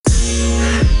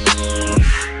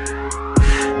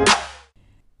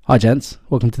Hi gents,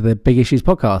 welcome to the Big Issues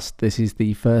podcast. This is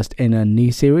the first in a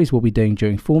new series we'll be doing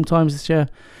during form times this year.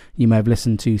 You may have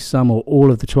listened to some or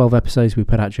all of the 12 episodes we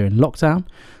put out during lockdown.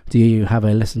 Do you have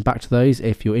a listen back to those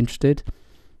if you're interested?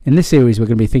 In this series we're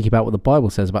going to be thinking about what the Bible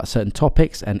says about certain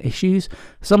topics and issues,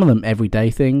 some of them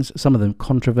everyday things, some of them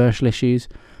controversial issues.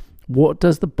 What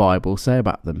does the Bible say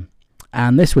about them?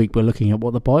 And this week we're looking at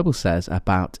what the Bible says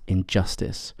about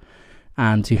injustice.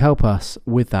 And to help us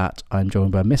with that, I'm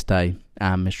joined by Miss Day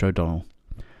and Mr. O'Donnell.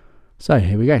 So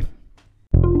here we go.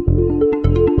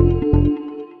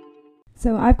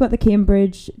 So I've got the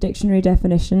Cambridge Dictionary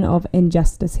definition of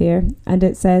injustice here, and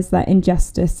it says that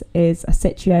injustice is a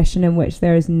situation in which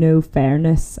there is no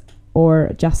fairness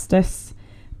or justice.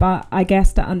 But I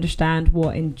guess to understand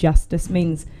what injustice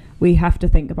means, we have to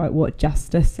think about what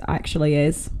justice actually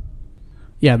is.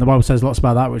 Yeah, and the Bible says lots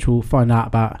about that, which we'll find out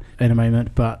about in a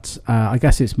moment. But I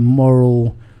guess it's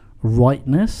moral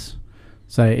rightness.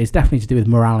 So it's definitely to do with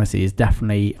morality. It's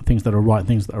definitely things that are right,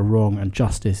 things that are wrong, and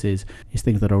justice is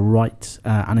things that are right.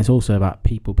 And it's also about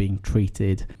people being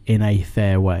treated in a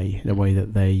fair way, in a way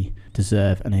that they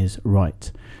deserve and is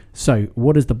right. So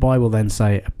what does the Bible then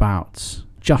say about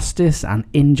justice and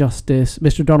injustice?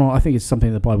 Mr. O'Donnell, I think it's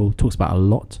something the Bible talks about a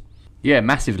lot. Yeah,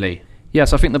 massively.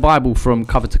 Yes, I think the Bible from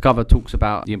cover to cover talks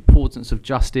about the importance of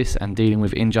justice and dealing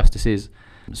with injustices.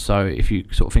 So if you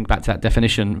sort of think back to that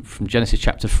definition from Genesis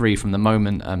chapter 3, from the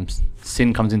moment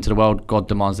sin comes into the world, God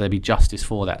demands there be justice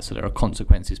for that. So there are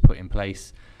consequences put in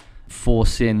place for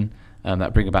sin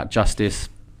that bring about justice.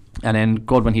 And then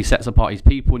God, when he sets apart his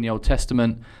people in the Old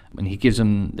Testament, when he gives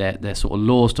them their sort of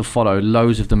laws to follow,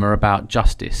 loads of them are about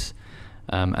justice.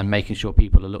 And making sure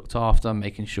people are looked after,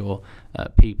 making sure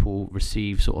people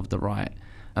receive sort of the right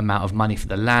amount of money for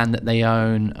the land that they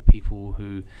own, people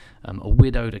who are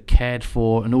widowed are cared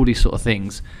for, and all these sort of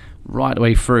things right the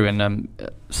way through. And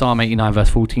Psalm 89 verse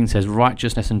 14 says,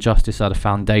 righteousness and justice are the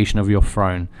foundation of your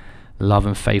throne. Love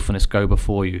and faithfulness go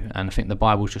before you. And I think the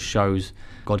Bible just shows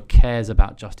God cares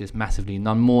about justice massively,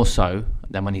 none more so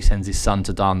than when he sends his son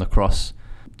to die on the cross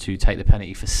to take the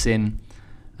penalty for sin.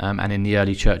 And in the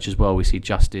early church as well, we see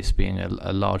justice being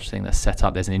a large thing that's set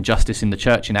up. There's an injustice in the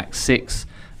church in Acts 6.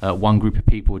 One group of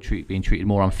people being treated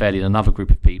more unfairly than another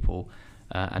group of people.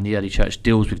 And the early church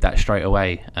deals with that straight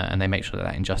away. And they make sure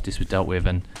that injustice was dealt with.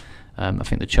 And I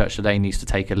think the church today needs to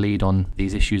take a lead on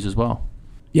these issues as well.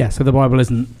 Yeah, so the Bible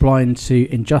isn't blind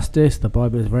to injustice. The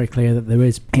Bible is very clear that there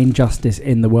is injustice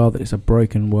in the world, that it's a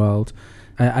broken world.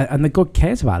 And that God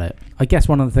cares about it. I guess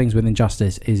one of the things with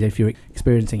injustice is if you're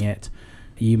experiencing it,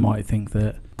 you might think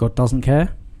that God doesn't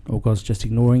care, or God's just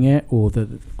ignoring it, or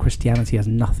that Christianity has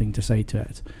nothing to say to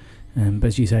it. But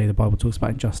as you say, the Bible talks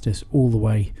about injustice all the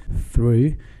way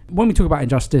through. When we talk about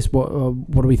injustice, what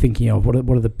are we thinking of? What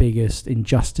are the biggest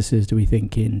injustices do we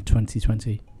think in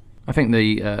 2020? I think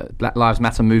the Black Lives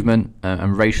Matter movement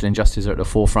and racial injustice are at the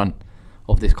forefront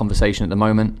of this conversation at the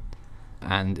moment.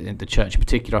 And in the church in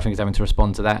particular, I think is having to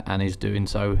respond to that, and is doing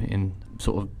so in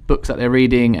sort of books that they're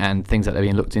reading and things that they're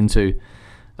being looked into.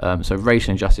 So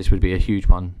racial injustice would be a huge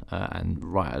one and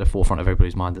right at the forefront of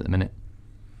everybody's mind at the minute.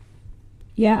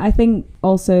 Yeah, I think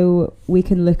also we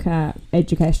can look at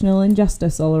educational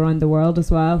injustice all around the world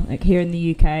as well. Like here in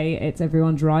the UK, it's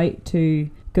everyone's right to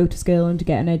go to school and to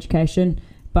get an education.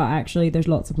 But actually, there's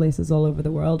lots of places all over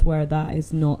the world where that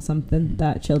is not something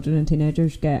that children and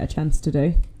teenagers get a chance to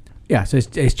do. Yeah, so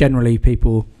it's generally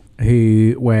people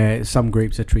where some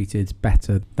groups are treated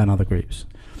better than other groups.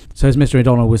 So as Mr.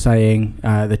 O'Donnell was saying,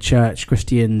 the church,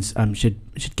 Christians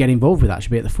should get involved with that,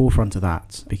 should be at the forefront of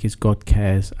that, because God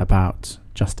cares about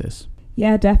justice.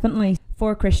 Yeah, definitely.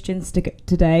 For Christians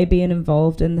today, being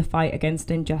involved in the fight against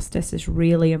injustice is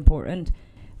really important.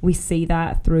 We see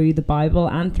that through the Bible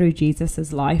and through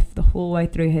Jesus' life. The whole way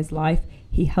through his life,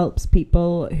 he helps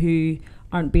people who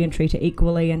aren't being treated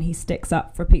equally, and he sticks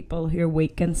up for people who are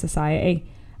weak in society.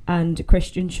 And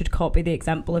Christians should copy the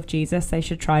example of Jesus. They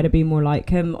should try to be more like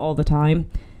him all the time.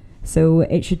 So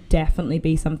it should definitely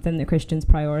be something that Christians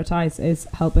prioritize, is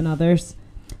helping others.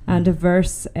 And a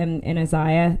verse in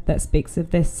Isaiah that speaks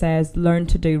of this says, learn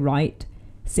to do right,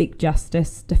 seek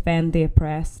justice, defend the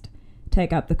oppressed,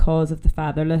 take up the cause of the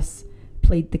fatherless,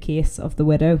 plead the case of the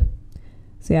widow.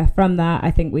 So yeah, from that,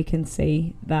 I think we can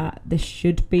see that this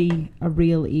should be a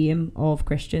real aim of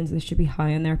Christians. This should be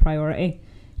high on their priority,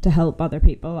 to help other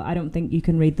people. I don't think you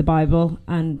can read the Bible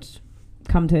and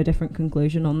come to a different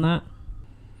conclusion on that.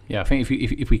 Yeah, I think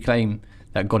if we claim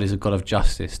that God is a God of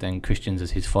justice, then Christians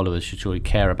as his followers should surely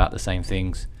care about the same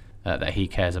things that he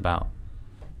cares about.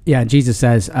 Yeah, and Jesus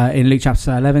says in Luke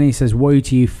chapter 11, he says, woe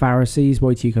to you Pharisees,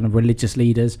 woe to you kind of religious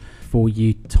leaders, for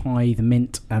you tithe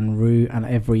mint and rue and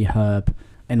every herb,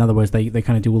 In other words, they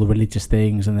kind of do all the religious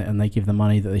things, and they give the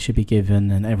money that they should be given,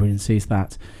 and everyone sees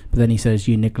that. But then he says,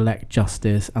 you neglect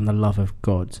justice and the love of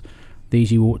God.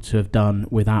 These you ought to have done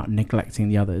without neglecting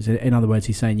the others. In other words,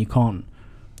 he's saying you can't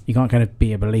kind of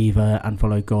be a believer and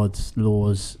follow God's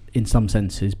laws in some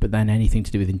senses, but then anything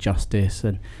to do with injustice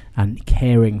and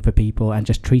caring for people and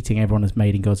just treating everyone as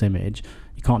made in God's image,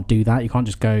 you can't do that. You can't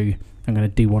just go, I'm going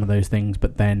to do one of those things,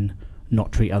 but then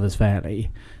not treat others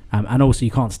fairly. And also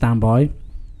you can't stand by.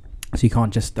 So you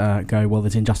can't just go, well,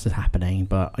 there's injustice happening,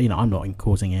 but I'm not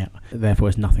causing it, therefore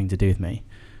it's nothing to do with me.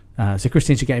 So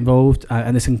Christians should get involved,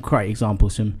 and there's some great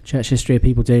examples, some church history of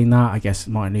people doing that. I guess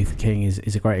Martin Luther King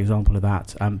is a great example of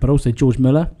that, but also George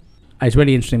Muller. It's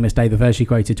really interesting this day, the verse you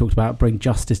quoted talked about bring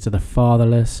justice to the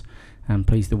fatherless and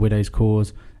please the widow's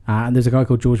cause. And there's a guy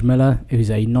called George Muller, who's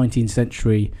a 19th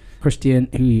century Christian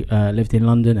who lived in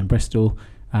London and Bristol,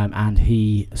 and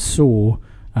he saw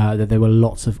that there were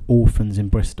lots of orphans in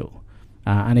Bristol.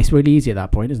 And it's really easy at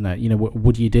that point, isn't it?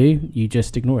 What do? You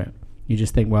just ignore it. You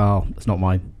just think, well, it's not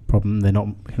my problem. They're not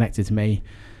connected to me.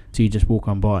 So you just walk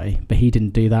on by. But he didn't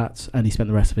do that. And he spent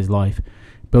the rest of his life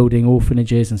building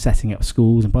orphanages and setting up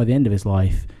schools. And by the end of his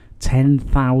life,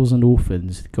 10,000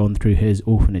 orphans had gone through his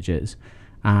orphanages.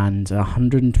 And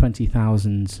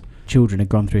 120,000 children had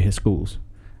gone through his schools.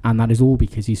 And that is all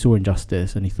because he saw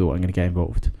injustice and he thought, I'm going to get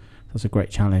involved. That's a great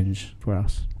challenge for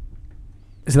us.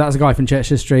 So that's a guy from church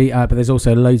history, but there's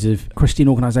also loads of Christian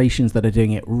organisations that are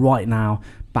doing it right now,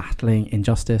 battling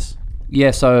injustice. Yeah,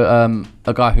 so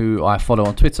a guy who I follow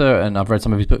on Twitter, and I've read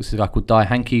some of his books, is a guy called Di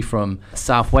Hankey from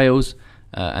South Wales,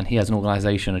 and he has an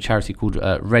organisation, a charity called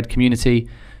Red Community,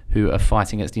 who are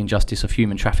fighting against the injustice of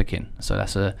human trafficking. So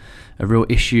that's a real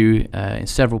issue in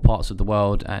several parts of the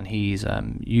world, and he's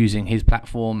using his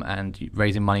platform and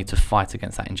raising money to fight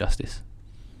against that injustice.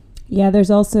 Yeah,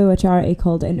 there's also a charity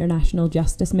called International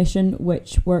Justice Mission,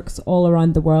 which works all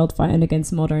around the world fighting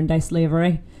against modern day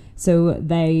slavery. So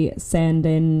they send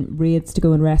in raids to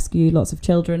go and rescue lots of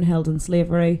children held in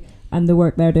slavery, and the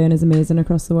work they're doing is amazing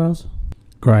across the world.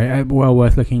 Great, well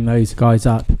worth looking those guys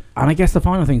up. And I guess the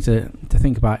final thing to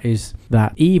think about is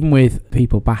that even with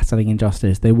people battling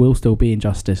injustice, there will still be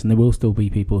injustice, and there will still be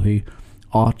people who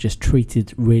are just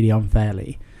treated really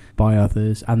unfairly by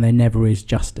others, and there never is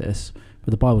justice. But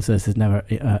the Bible says there's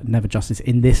never justice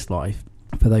in this life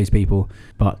for those people.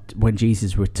 But when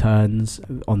Jesus returns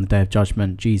on the day of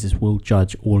judgment, Jesus will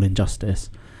judge all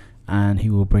injustice, and he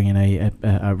will bring in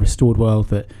a restored world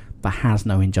that has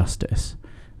no injustice.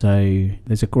 So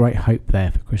there's a great hope there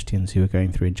for Christians who are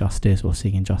going through injustice or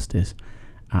seeing injustice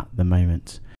at the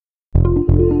moment.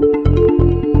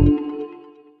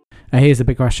 Here's a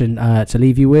big question to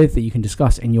leave you with that you can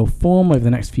discuss in your form over the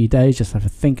next few days. Just have to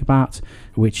think about,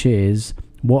 which is,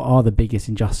 what are the biggest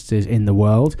injustices in the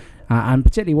world? And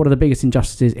particularly, what are the biggest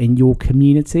injustices in your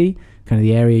community, kind of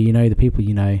the area you know, the people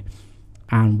you know,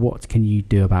 and what can you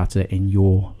do about it in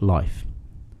your life?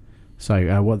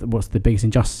 So what's the biggest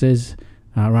injustices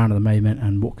around at the moment,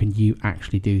 and what can you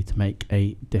actually do to make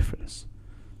a difference?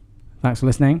 Thanks for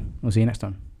listening. We'll see you next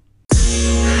time.